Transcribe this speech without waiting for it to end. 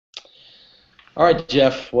All right,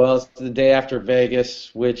 Jeff. Well, it's the day after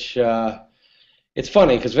Vegas, which it's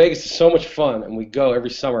funny because Vegas is so much fun, and we go every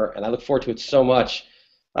summer, and I look forward to it so much.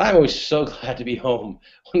 I'm always so glad to be home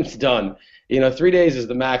when it's done. 3 days is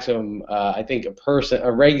the maximum. I think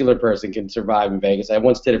a regular person, can survive in Vegas. I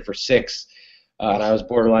once did it for 6, and I was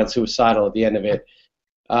borderline suicidal at the end of it.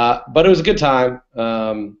 But it was a good time,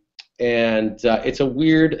 and it's a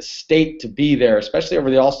weird state to be there, especially over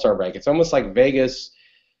the All-Star break. It's almost like Vegas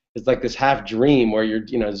is like this half dream where you're,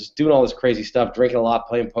 just doing all this crazy stuff, drinking a lot,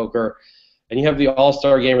 playing poker, and you have the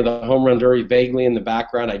All-Star game or the home run derby vaguely in the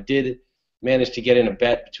background. I did manage to get in a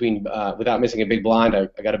bet between without missing a big blind. I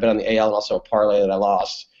got a bet on the AL and also a parlay that I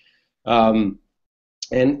lost. Um,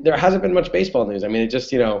 and there hasn't been much baseball news. I mean, it just,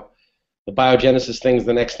 the biogenesis thing's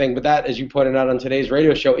the next thing. But that, as you pointed out on today's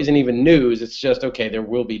radio show, isn't even news. It's just, okay, there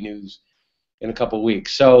will be news in a couple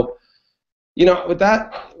weeks. So, with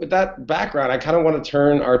that background, I kind of want to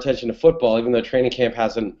turn our attention to football, even though training camp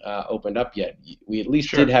hasn't opened up yet. We at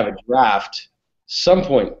least did Sure. have a draft some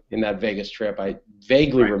point in that Vegas trip. I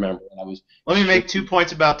vaguely Right. remember. I was Let me sure. make 2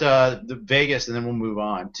 points about the Vegas, and then we'll move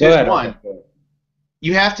on. Go Two, ahead. Okay. one,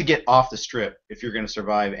 you have to get off the strip if you're going to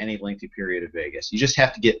survive any lengthy period of Vegas. You just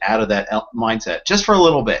have to get out of that mindset, just for a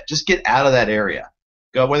little bit. Just get out of that area.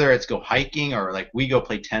 Go, whether it's go hiking or like we go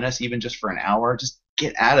play tennis, even just for an hour. Just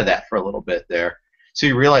get out of that for a little bit there, so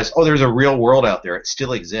you realize, oh, there's a real world out there. It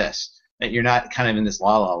still exists. That you're not kind of in this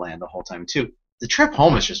la la land the whole time too. The trip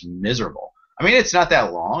home is just miserable. I mean, it's not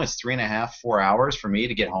that long. It's 3.5, 4 hours for me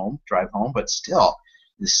to get home, drive home, but still,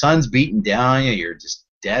 the sun's beating down on you. You're just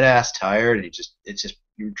dead ass tired, and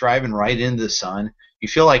you're driving right into the sun. You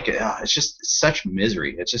feel like it's just such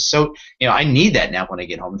misery. It's just so, I need that nap when I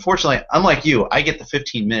get home. Unfortunately, unlike you, I get the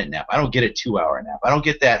 15-minute nap. I don't get a 2-hour nap. I don't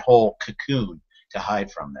get that whole cocoon to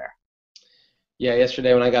hide from there. Yeah,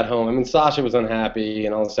 yesterday when I got home, I mean, Sasha was unhappy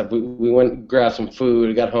and all this stuff. We went and grabbed some food.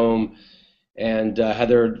 We got home, and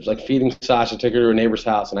Heather was like feeding Sasha, took her to her neighbor's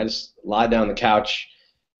house, and I just lied down on the couch.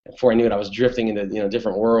 Before I knew it, I was drifting into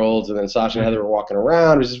different worlds, and then Sasha and Heather were walking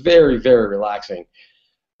around. It was just very, very relaxing.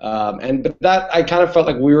 But that, I kind of felt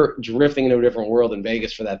like we were drifting into a different world in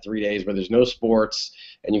Vegas for that 3 days where there's no sports,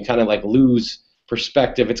 and you kind of like lose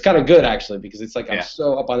perspective. It's kind of good actually, because it's like I'm Yeah.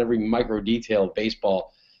 so up on every micro detail of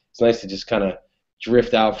baseball. It's nice to just kind of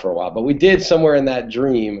drift out for a while. But we did, somewhere in that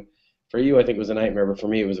dream. For you, I think it was a nightmare, but for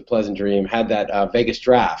me, it was a pleasant dream. Had that Vegas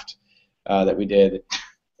draft that we did,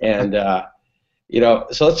 and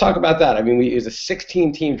so let's talk about that. I mean, it was a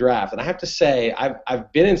 16-team draft, and I have to say,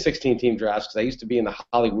 I've been in 16-team drafts because I used to be in the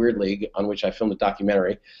Holly Weird League, on which I filmed a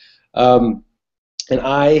documentary, um, and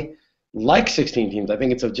I like 16 teams. I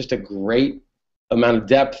think it's just a great amount of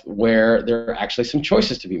depth where there are actually some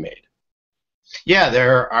choices to be made. Yeah,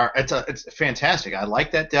 there are. It's fantastic. I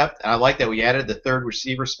like that depth. I like that we added the third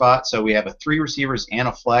receiver spot, so we have a 3 receivers and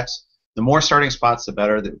a flex. The more starting spots, the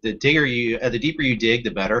better. The deeper you dig,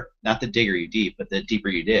 the better. Not the digger you deep, but the deeper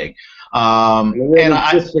you dig. And we're And in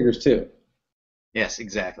I, six figures too. yes,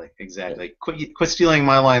 exactly, exactly. Quit stealing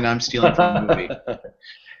my line. I'm stealing from the movie.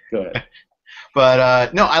 Go ahead.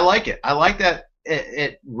 But no, I like it. I like that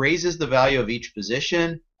it raises the value of each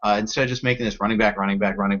position instead of just making this running back, running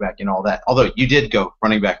back, running back, and all that. Although you did go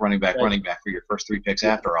running back, running back, Right. running back for your first 3 picks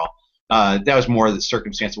after all. That was more the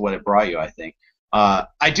circumstance of what it brought you, I think.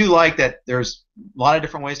 I do like that there's a lot of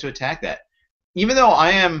different ways to attack that. Even though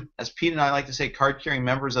I am, as Pete and I like to say, card-carrying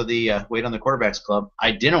members of the Wait on the Quarterbacks Club, I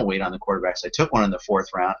didn't wait on the quarterbacks. I took one in the 4th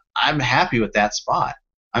round. I'm happy with that spot.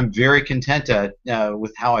 I'm very content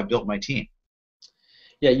with how I built my team.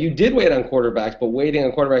 Yeah, you did wait on quarterbacks, but waiting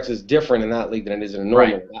on quarterbacks is different in that league than it is in a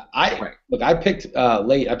normal Right. league. I Right. look, I picked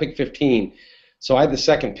late. I picked 15, so I had the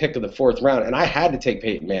second pick of the 4th round, and I had to take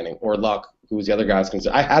Peyton Manning or Luck, who was the other guy I was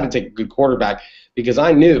considering. I had to take a good quarterback because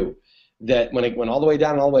I knew that when it went all the way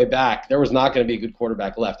down and all the way back, there was not going to be a good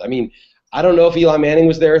quarterback left. I mean, I don't know if Eli Manning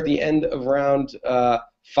was there at the end of round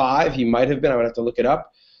 5. He might have been. I would have to look it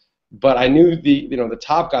up. But I knew the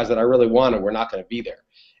top guys that I really wanted were not going to be there.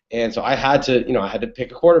 And so I had to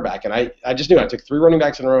pick a quarterback, and I just knew. I took 3 running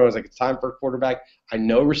backs in a row. I was like, it's time for a quarterback. I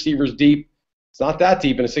know receivers deep. It's not that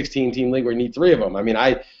deep in a 16-team league where you need 3 of them. I mean,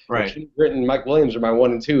 Right. Keith Britton and Mike Williams are my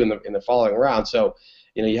 1 and 2 in the following round. So,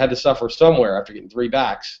 you had to suffer somewhere after getting 3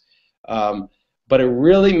 backs. But it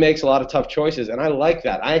really makes a lot of tough choices, and I like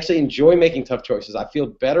that. I actually enjoy making tough choices. I feel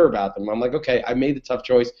better about them. I'm like, okay, I made the tough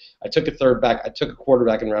choice. I took a third back. I took a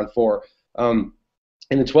quarterback in round 4. In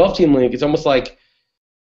the 12-team league, it's almost like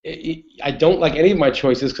I don't like any of my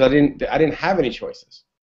choices because I didn't have any choices.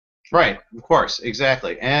 Right, of course,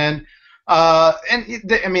 exactly, I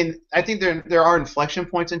mean, I think there are inflection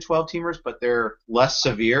points in 12-teamers, but they're less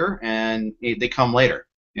severe and they come later.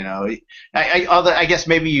 You know, I guess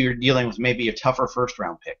maybe you're dealing with maybe a tougher first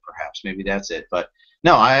round pick, perhaps. Maybe that's it. But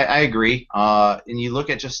no, I agree. And you look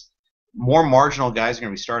at just more marginal guys are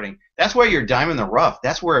going to be starting. That's why you're diamond in the rough.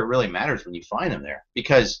 That's where it really matters when you find them there,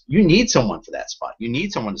 because you need someone for that spot. You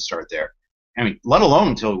need someone to start there. I mean, let alone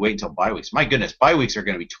until we wait until bye weeks. My goodness, bye weeks are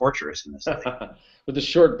going to be torturous in this league. With the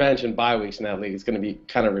short bench and bye weeks in that league, it's going to be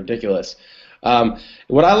kind of ridiculous.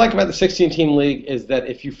 What I like about the 16-team league is that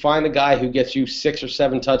if you find a guy who gets you 6 or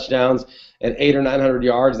 7 touchdowns and 800 or 900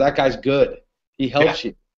 yards, that guy's good. He helps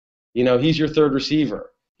you. You know, he's your third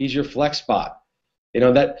receiver. He's your flex spot. You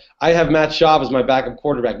know, that I have Matt Schaub as my backup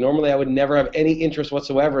quarterback. Normally, I would never have any interest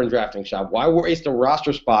whatsoever in drafting Schaub. Why waste a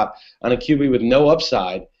roster spot on a QB with no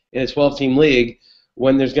upside in a 12-team league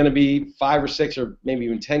when there's going to be 5 or 6 or maybe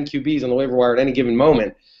even 10 QBs on the waiver wire at any given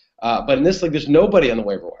moment? But in this league, there's nobody on the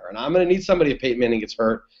waiver wire, and I'm going to need somebody if Peyton Manning gets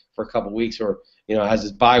hurt for a couple weeks or has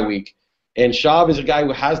his bye week. And Schaub is a guy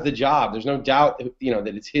who has the job. There's no doubt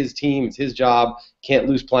that it's his team, it's his job. Can't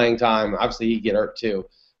lose playing time. Obviously, he'd get hurt too.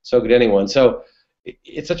 So could anyone. So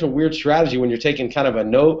it's such a weird strategy when you're taking kind of a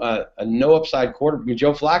no upside quarterback. I mean,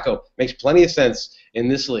 Joe Flacco makes plenty of sense in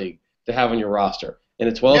this league to have on your roster. In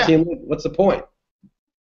a 12-team league, what's the point?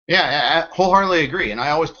 Yeah, I wholeheartedly agree, and I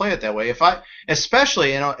always play it that way.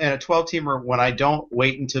 Especially in a 12-teamer, when I don't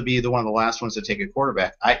wait until be the one of the last ones to take a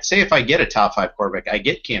quarterback. If I get a top 5 quarterback, I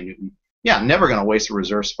get Cam Newton. Yeah, I'm never going to waste a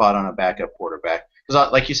reserve spot on a backup quarterback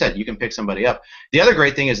because, like you said, you can pick somebody up. The other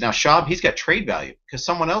great thing is now Schaub, he's got trade value because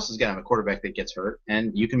someone else is going to have a quarterback that gets hurt,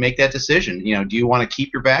 and you can make that decision. You know, do you want to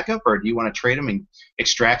keep your backup or do you want to trade him and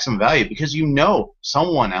extract some value because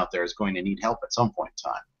someone out there is going to need help at some point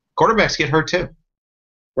in time. Quarterbacks get hurt too.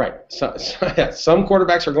 Right. Some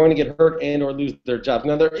quarterbacks are going to get hurt and or lose their jobs.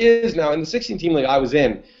 Now, there is in the 16-team league I was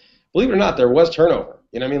in, believe it or not, there was turnover.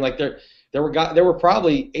 You know what I mean? Like there were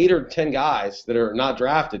probably 8 or 10 guys that are not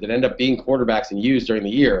drafted that end up being quarterbacks and used during the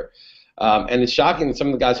year. And it's shocking that some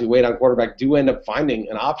of the guys who wait on quarterback do end up finding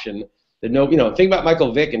an option that think about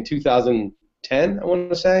Michael Vick in 2010, I want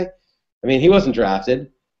to say. I mean, he wasn't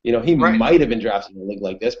drafted. He might have been drafted in a league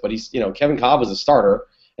like this, but he's, Kevin Cobb was a starter.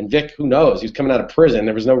 And Vic, who knows? He was coming out of prison.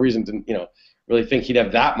 There was no reason to, really think he'd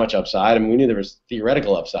have that much upside. I mean, we knew there was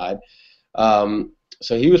theoretical upside.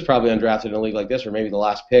 So he was probably undrafted in a league like this, or maybe the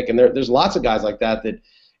last pick. And there's lots of guys like that. A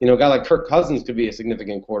guy like Kirk Cousins could be a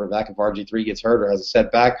significant quarterback if RG3 gets hurt or has a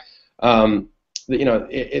setback.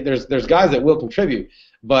 There's guys that will contribute.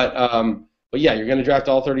 But yeah, you're going to draft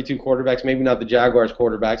all 32 quarterbacks. Maybe not the Jaguars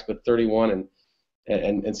quarterbacks, but 31,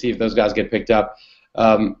 and see if those guys get picked up.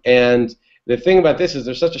 And the thing about this is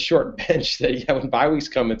there's such a short bench that when bye weeks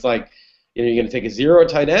come, it's like, you're going to take a 0 at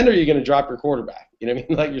tight end or you're going to drop your quarterback. You know what I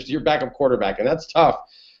mean? Like your backup quarterback. And that's tough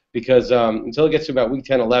because until it gets to about week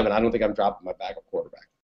 10, 11, I don't think I'm dropping my backup quarterback.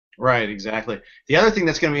 Right, exactly. The other thing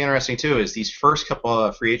that's going to be interesting, too, is these first couple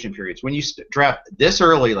of free agent periods. When you draft this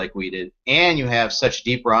early like we did and you have such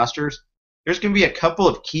deep rosters, there's going to be a couple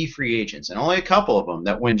of key free agents, and only a couple of them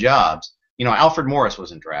that win jobs. Alfred Morris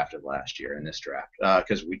wasn't drafted last year in this draft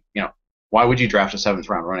because why would you draft a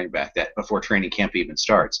 7th-round running back before training camp even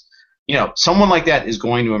starts? Someone like that is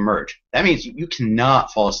going to emerge. That means you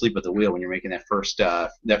cannot fall asleep at the wheel when you're making that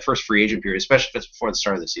first free agent period, especially if it's before the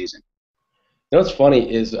start of the season. What's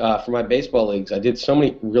funny is for my baseball leagues, I did so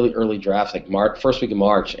many really early drafts, like first week of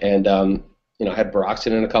March, and I had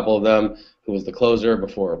Broxton in a couple of them, who was the closer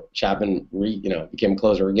before Chapman became a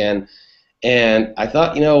closer again. And I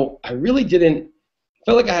thought, I really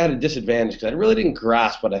felt like I had a disadvantage because I really didn't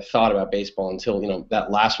grasp what I thought about baseball until, that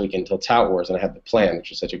last weekend, until Tout Wars, and I had the plan, which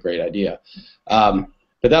was such a great idea.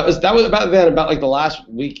 But that was about like the last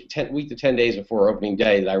week to 10 days before opening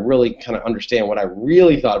day that I really kind of understand what I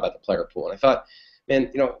really thought about the player pool. And I thought,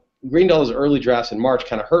 man, Greendahl's early drafts in March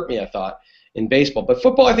kind of hurt me, I thought, in baseball. But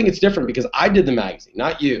football, I think it's different because I did the magazine,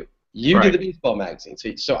 not you. You did the baseball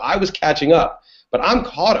magazine. So I was catching up, but I'm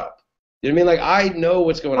caught up. You know what I mean? Like, I know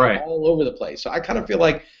what's going on all over the place. So I kind of feel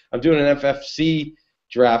like I'm doing an FFC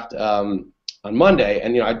draft on Monday,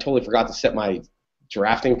 and, I totally forgot to set my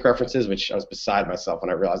drafting preferences, which I was beside myself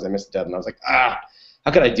when I realized I missed the deadline. I was like,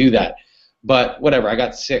 how could I do that? But whatever, I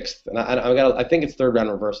got 6th, and I think it's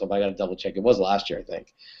 3rd-round reversal, but I got to double-check. It was last year, I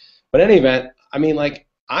think. But in any event, I mean, like,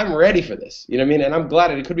 I'm ready for this. You know what I mean? And I'm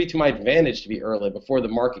glad it could be to my advantage to be early before the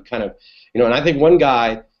market kind of, and I think one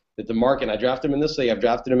guy that the market, and I drafted him in this league, I've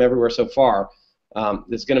drafted him everywhere so far,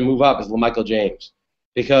 that's going to move up is LaMichael James,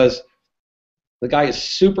 because the guy is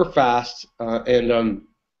super fast, and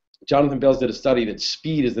Jonathan Bales did a study that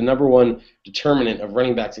speed is the #1 determinant of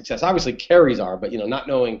running back success. Obviously carries are, but not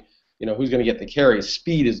knowing who's going to get the carries,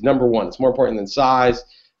 speed is #1. It's more important than size,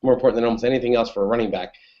 more important than almost anything else for a running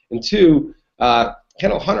back. And 2,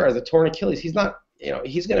 Kendall Hunter has a torn Achilles. He's not,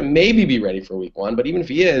 he's going to maybe be ready for week 1, but even if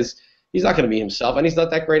he is, he's not going to be himself, and he's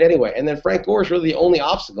not that great anyway. And then Frank Gore is really the only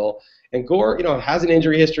obstacle. And Gore, has an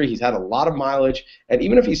injury history. He's had a lot of mileage, and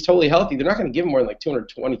even if he's totally healthy, they're not going to give him more than like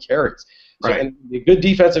 220 carries. So, right. And a good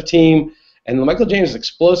defensive team. And Michael James is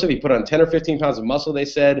explosive. He put on 10 or 15 pounds of muscle, they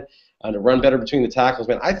said, to run better between the tackles.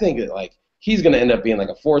 Man, I think that he's going to end up being like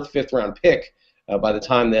a 4th, 5th round pick by the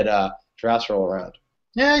time that drafts roll around.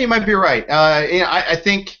 Yeah, you might be right. I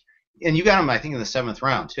think, and you got him, I think, in the 7th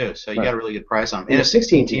round too. So you got a really good price on him. In a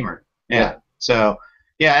 16-teamer. Yeah. So.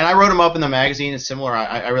 Yeah, and I wrote him up in the magazine. It's similar.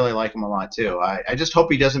 I really like him a lot too. I just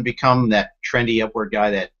hope he doesn't become that trendy upward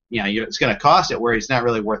guy that it's going to cost it where he's not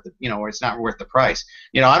really worth the where it's not worth the price.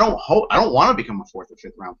 I don't want to become a 4th or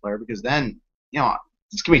 5th round player because then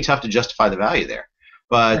it's going to be tough to justify the value there.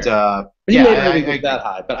 But he may not really get that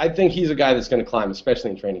high. But I think he's a guy that's going to climb,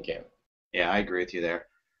 especially in training camp. Yeah, I agree with you there.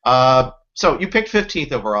 So you picked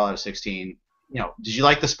 15th overall out of 16. Did you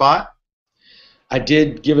like the spot? I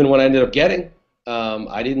did, given what I ended up getting.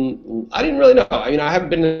 I didn't really know. I mean, I haven't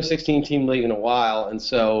been in a 16-team league in a while, and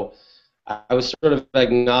so I was sort of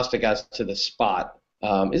agnostic as to the spot.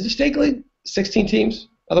 Is the stake league 16 teams?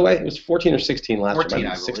 By the way, it was 14 or 16 last 14,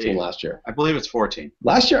 year. 16 last year. I believe it's 14.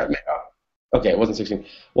 Last year, okay, it wasn't 16.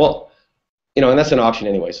 Well, and that's an option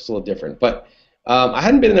anyway, so it's a little different. But I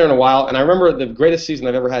hadn't been in there in a while, and I remember the greatest season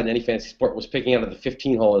I've ever had in any fantasy sport was picking out of the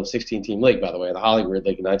 15-hole in a 16-team league, by the way, the Hollywood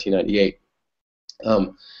League in 1998.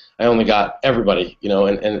 I only got everybody,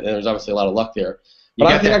 and there's obviously a lot of luck there. But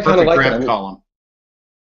I think I kind of like draft column.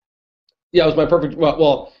 Yeah, it was my perfect.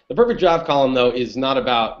 Well, the perfect draft column though is not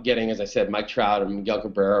about getting, as I said, Mike Trout or Miguel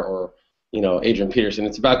Cabrera or Adrian Peterson.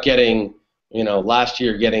 It's about getting, last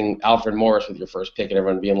year getting Alfred Morris with your first pick and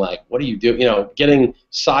everyone being like, "What do you do?" Getting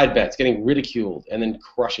side bets, getting ridiculed, and then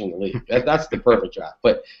crushing the league. That's the perfect draft.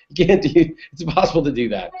 But you can't do. It's impossible to do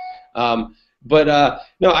that. But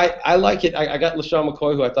no, I like it. I got LaShawn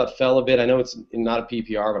McCoy, who I thought fell a bit. I know it's not a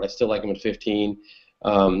PPR, but I still like him at 15.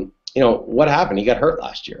 What happened? He got hurt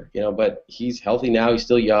last year, but he's healthy now. He's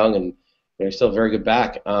still young, and he's still a very good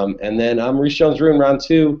back. And then Maurice Jones-Drew in round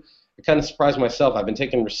 2. I kind of surprised myself. I've been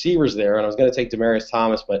taking receivers there, and I was going to take Demaryius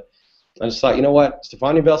Thomas, but I just thought,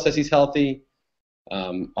 Stephania Bell says he's healthy.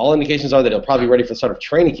 All indications are that he'll probably be ready for the start of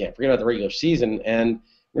training camp. Forget about the regular season. And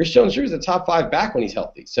Maurice Jones-Drew is a top 5 back when he's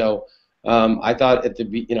healthy. So I thought at the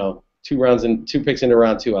 2 picks into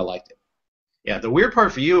round 2, I liked it. Yeah, the weird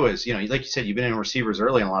part for you is, like you said, you've been in receivers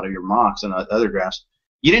early in a lot of your mocks and other drafts.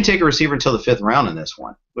 You didn't take a receiver until the 5th round in this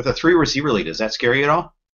one. With a 3-receiver league, does that scare you at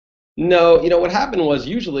all? No, what happened was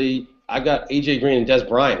usually I got A.J. Green and Des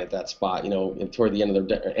Bryant at that spot, toward the end of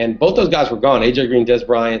their and both those guys were gone. A.J. Green, Des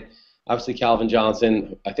Bryant, obviously Calvin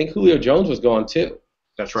Johnson. I think Julio Jones was gone too.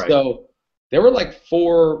 That's right. So there were like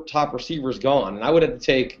 4 top receivers gone, and I would have to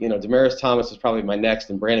take, Demaryius Thomas is probably my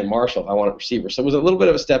next, and Brandon Marshall if I wanted receiver. So it was a little bit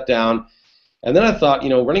of a step down. And then I thought,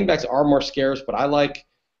 running backs are more scarce, but I like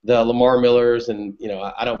the Lamar Millers, and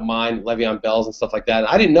I don't mind Le'Veon Bells and stuff like that. And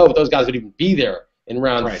I didn't know if those guys would even be there in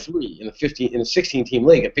round 3 in the 16-team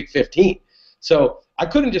league at pick 15. So I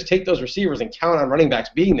couldn't just take those receivers and count on running backs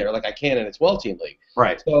being there like I can in a 12-team league.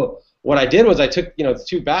 Right. So what I did was I took the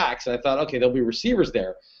 2 backs, and I thought, okay, there'll be receivers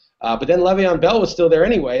there. But then Le'Veon Bell was still there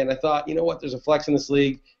anyway, and I thought, there's a flex in this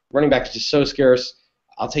league. Running back is just so scarce.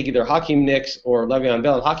 I'll take either Hakeem Nicks or Le'Veon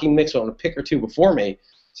Bell. And Hakeem Nicks went on a pick or 2 before me. I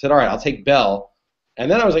said, all right, I'll take Bell.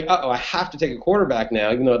 And then I was like, I have to take a quarterback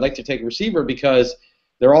now, even though I'd like to take a receiver because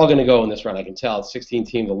they're all going to go in this round. I can tell. It's 16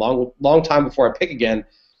 teams, a long time before I pick again.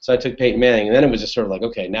 So I took Peyton Manning. And then it was just sort of like,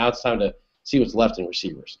 okay, now it's time to see what's left in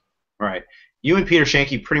receivers. Right. You and Peter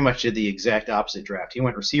Shanky pretty much did the exact opposite draft. He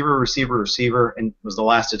went receiver, receiver, receiver, and was the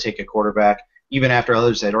last to take a quarterback, even after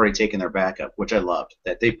others had already taken their backup, which I loved,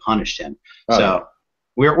 that they punished him. So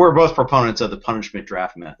we're both proponents of the punishment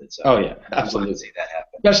draft method. So yeah, absolutely. See that happen.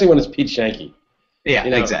 Especially when it's Pete Shanky. Yeah,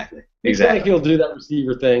 exactly. Pete Shanky will do that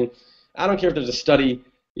receiver thing. I don't care if there's a study,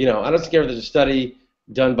 I don't care if there's a study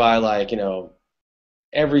done by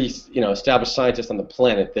every established scientist on the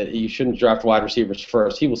planet that you shouldn't draft wide receivers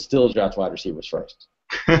first. He will still draft wide receivers first.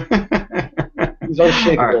 He's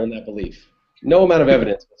unshakable in that belief. No amount of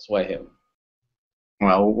evidence will sway him.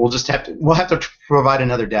 Well, we'll have to provide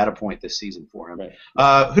another data point this season for him.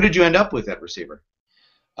 Right. Who did you end up with at receiver?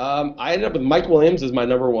 I ended up with Mike Williams as my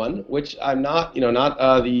number 1, which I'm not,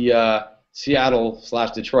 not the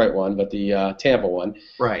Seattle/Detroit one, but the Tampa one.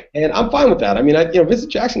 Right. And I'm fine with that. I mean,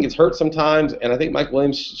 Vincent Jackson gets hurt sometimes, and I think Mike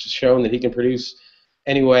Williams has shown that he can produce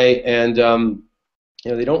anyway. And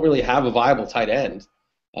they don't really have a viable tight end.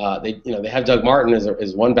 They have Doug Martin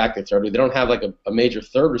as one back they throw to. They don't have like a major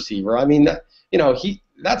third receiver. I mean,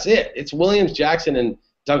 that's it. It's Williams, Jackson, and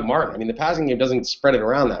Doug Martin. I mean, the passing game doesn't spread it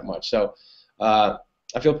around that much. So I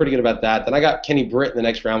feel pretty good about that. Then I got Kenny Britt in the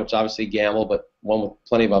next round, which obviously gamble, but one with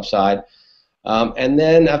plenty of upside. And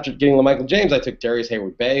then after getting LaMichael James, I took Darius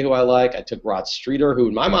Hayward-Bay, who I like. I took Rod Streeter, who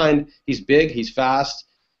in my mind, he's big, he's fast.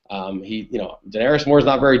 Daenerys Moore is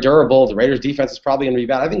not very durable. The Raiders' defense is probably going to be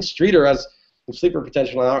bad. I think Streeter has some sleeper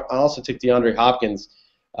potential. I also took DeAndre Hopkins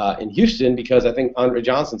in Houston because I think Andre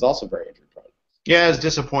Johnson's also very injury prone. Yeah, it was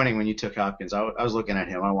disappointing when you took Hopkins. I was looking at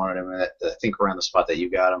him. I wanted him to think around the spot that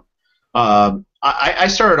you got him. I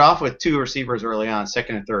started off with 2 receivers early on,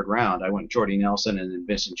 second and third round. I went Jordy Nelson and then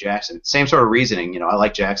Vincent Jackson. Same sort of reasoning. I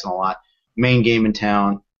like Jackson a lot. Main game in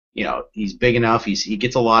town. He's big enough. He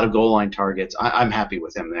gets a lot of goal line targets. I'm happy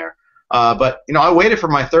with him there. But I waited for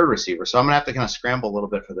my third receiver, so I'm gonna have to kind of scramble a little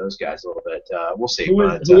bit for those guys a little bit. We'll see. Who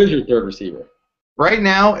is your third receiver? Right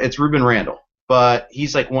now, it's Ruben Randall, but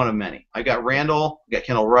he's like one of many. I got Randall, I got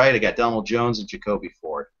Kendall Wright, I got Donald Jones, and Jacoby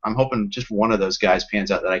Ford. I'm hoping just one of those guys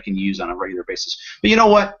pans out that I can use on a regular basis. But you know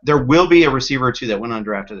what? There will be a receiver or two that went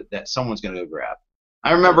undrafted that someone's going to go grab.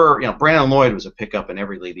 I remember, Brandon Lloyd was a pickup in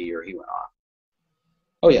every league the year he went off.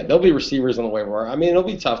 Oh, yeah, there'll be receivers on the waiver wire. I mean, it'll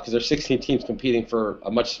be tough because there's 16 teams competing for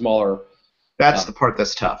a much smaller. That's the part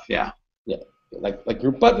that's tough, yeah. Yeah, like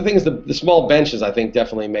group. But the thing is, the small benches, I think,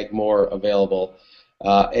 definitely make more available.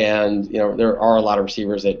 And there are a lot of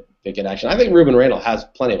receivers that get action. I think Ruben Randall has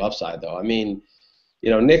plenty of upside, though. I mean,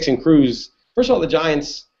 Nix and Cruz. First of all, the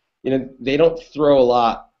Giants, they don't throw a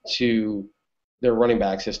lot to their running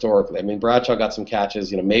backs historically. I mean, Bradshaw got some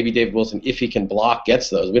catches. Maybe David Wilson, if he can block,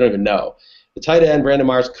 gets those. We don't even know. The tight end, Brandon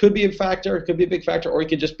Myers, could be a factor. It could be a big factor, or he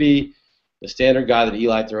could just be the standard guy that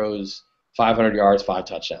Eli throws 500 yards, 5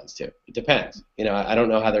 touchdowns to. It depends. I don't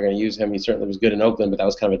know how they're going to use him. He certainly was good in Oakland, but that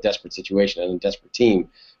was kind of a desperate situation and a desperate team,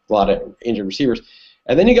 a lot of injured receivers.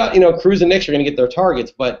 And then you got, Cruz and Nix are going to get their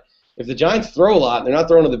targets, but if the Giants throw a lot, they're not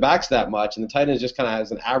throwing to the backs that much, and the tight end just kind of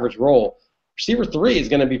has an average role, receiver 3 is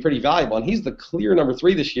going to be pretty valuable, and he's the clear number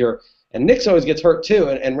 3 this year. And Nix always gets hurt too,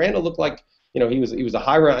 and Randall looked like he was a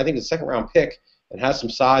high round, I think a second round pick, and has some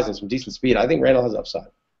size and some decent speed. I think Randall has upside.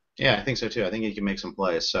 Yeah, I think so too. I think he can make some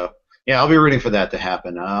plays. So yeah, I'll be rooting for that to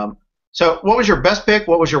happen. So what was your best pick?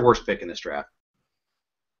 What was your worst pick in this draft?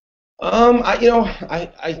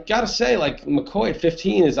 I gotta say, like, McCoy at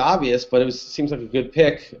 15 is obvious, but seems like a good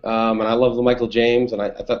pick. And I love LaMichael James, and I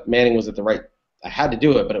thought Manning was at the right. I had to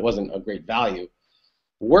do it, but it wasn't a great value.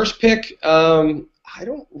 Worst pick, I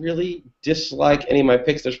don't really dislike any of my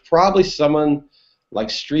picks. There's probably someone like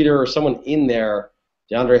Streeter or someone in there,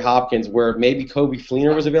 DeAndre Hopkins, where maybe Kobe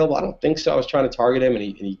Fleener was available. I don't think so. I was trying to target him,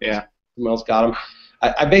 and someone else got him.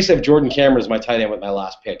 I basically have Jordan Cameron as my tight end with my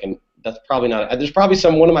last pick, and that's probably not. There's probably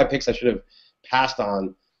one of my picks I should have passed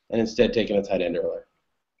on and instead taken a tight end earlier.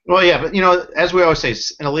 Well, yeah, but as we always say,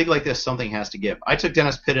 in a league like this, something has to give. I took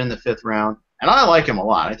Dennis Pitta in the 5th round, and I like him a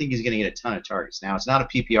lot. I think he's going to get a ton of targets. Now, it's not a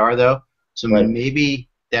PPR though, so maybe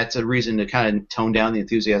that's a reason to kind of tone down the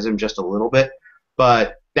enthusiasm just a little bit.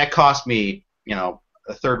 But that cost me,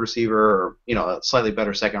 a third receiver or a slightly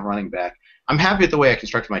better second running back. I'm happy with the way I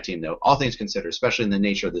constructed my team, though, all things considered, especially in the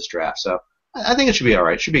nature of this draft. So I think it should be all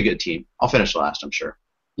right. It should be a good team. I'll finish last, I'm sure.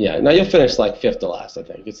 Yeah, no, you'll finish like 5th to last, I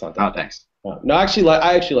think. It's not that. Oh, thanks. No, I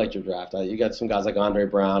actually liked your draft. You got some guys like Andre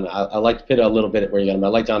Brown. I liked Pitta a little bit where you got him. I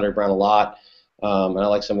liked Andre Brown a lot, and I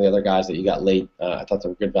like some of the other guys that you got late. I thought they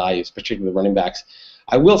were good values, particularly the running backs.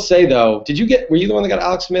 I will say though, were you the one that got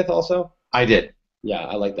Alex Smith also? I did. Yeah,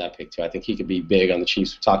 I like that pick too. I think he could be big on the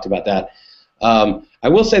Chiefs. We talked about that. I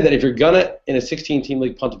will say that if you're gonna in a 16-team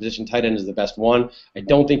league punt a position, tight end is the best one. I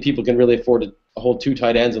don't think people can really afford to hold 2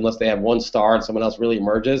 tight ends unless they have one star and someone else really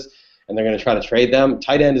emerges, and they're going to try to trade them.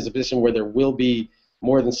 Tight end is a position where there will be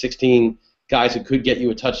more than 16 guys who could get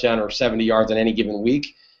you a touchdown or 70 yards in any given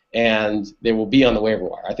week, and they will be on the waiver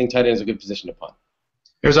wire. I think tight end is a good position to punt.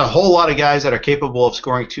 There's a whole lot of guys that are capable of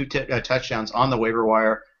scoring 2 touchdowns on the waiver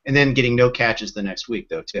wire and then getting no catches the next week,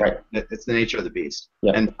 though, too. Right. It's the nature of the beast.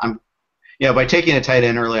 Yeah. And by taking a tight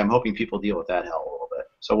end early, I'm hoping people deal with that hell a little bit.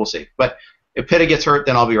 So we'll see. But if Pitta gets hurt,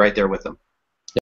 then I'll be right there with them.